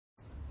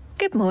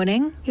Good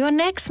morning. Your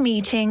next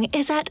meeting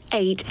is at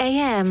 8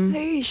 a.m.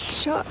 Please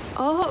shut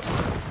up.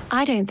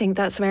 I don't think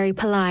that's very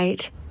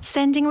polite.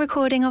 Sending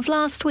recording of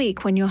last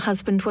week when your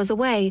husband was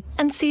away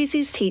and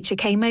Susie's teacher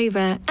came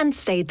over and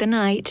stayed the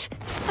night.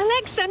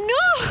 Alexa,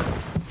 no!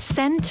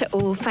 Send to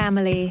all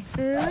family.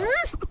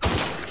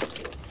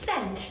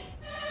 Send.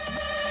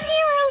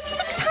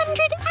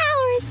 0600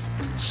 hours.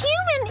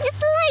 Human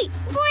is late,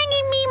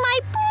 bringing me my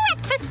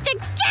breakfast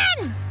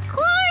again.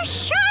 Claw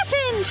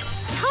sharpened.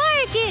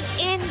 Target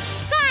in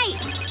sight.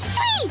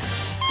 3, 2,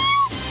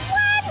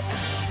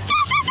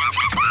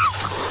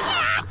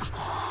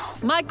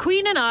 1. My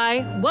queen and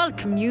I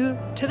welcome you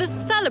to the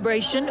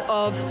celebration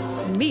of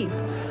me.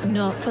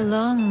 Not for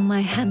long, my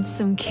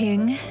handsome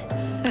king.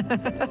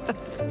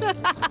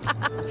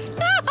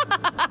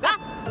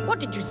 What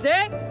did you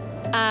say?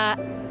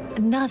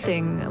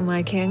 Nothing,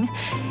 my king.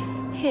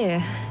 Here,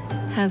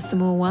 have some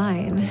more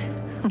wine.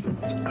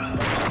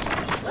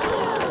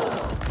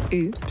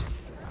 Oops.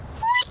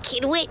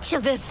 Wicked Witch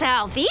of the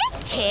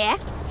Southeast here.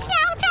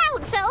 Shout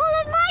out to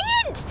all of my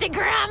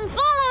Instagram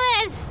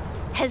followers.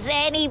 Has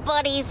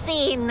anybody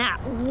seen that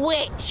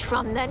witch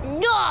from the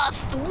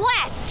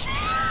Northwest?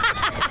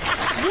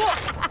 What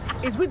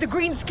is with the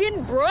green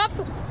skin,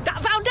 bruv?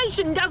 That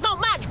foundation does not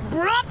match,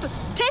 bruv.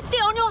 Test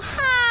it on your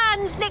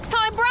hands next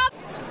time, bruv.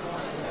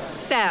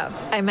 So,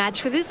 I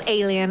matched with this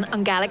alien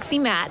on Galaxy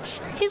Match.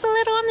 He's a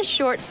little on the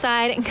short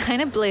side and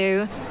kind of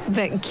blue,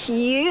 but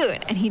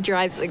cute, and he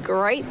drives a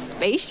great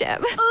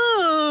spaceship.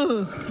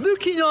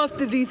 Looking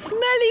after these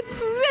smelly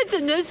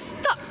prisoners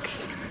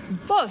sucks.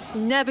 Boss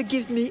never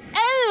gives me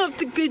any of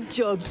the good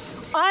jobs.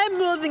 I'm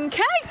more than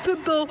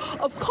capable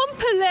of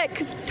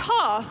complex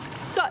tasks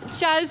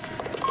such as...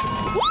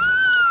 Woo!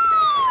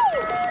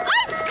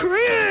 Ice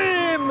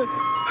cream!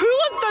 Who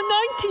wants the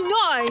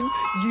 99?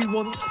 You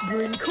want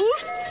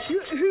sprinkles?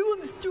 Who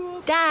wants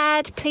strawberries?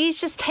 Dad, please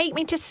just take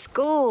me to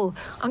school.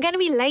 I'm going to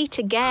be late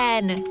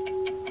again.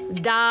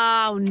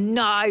 Oh,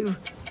 no.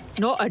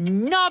 Not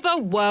another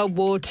World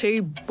War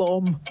II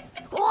bomb.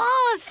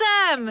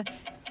 Awesome!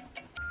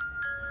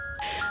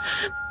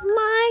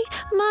 My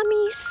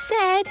mummy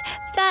said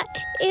that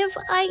if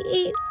I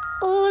eat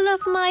all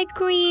of my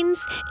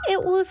greens,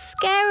 it will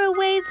scare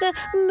away the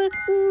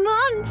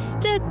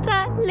monster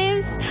that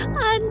lives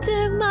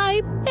under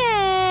my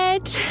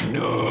bed.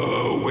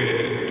 No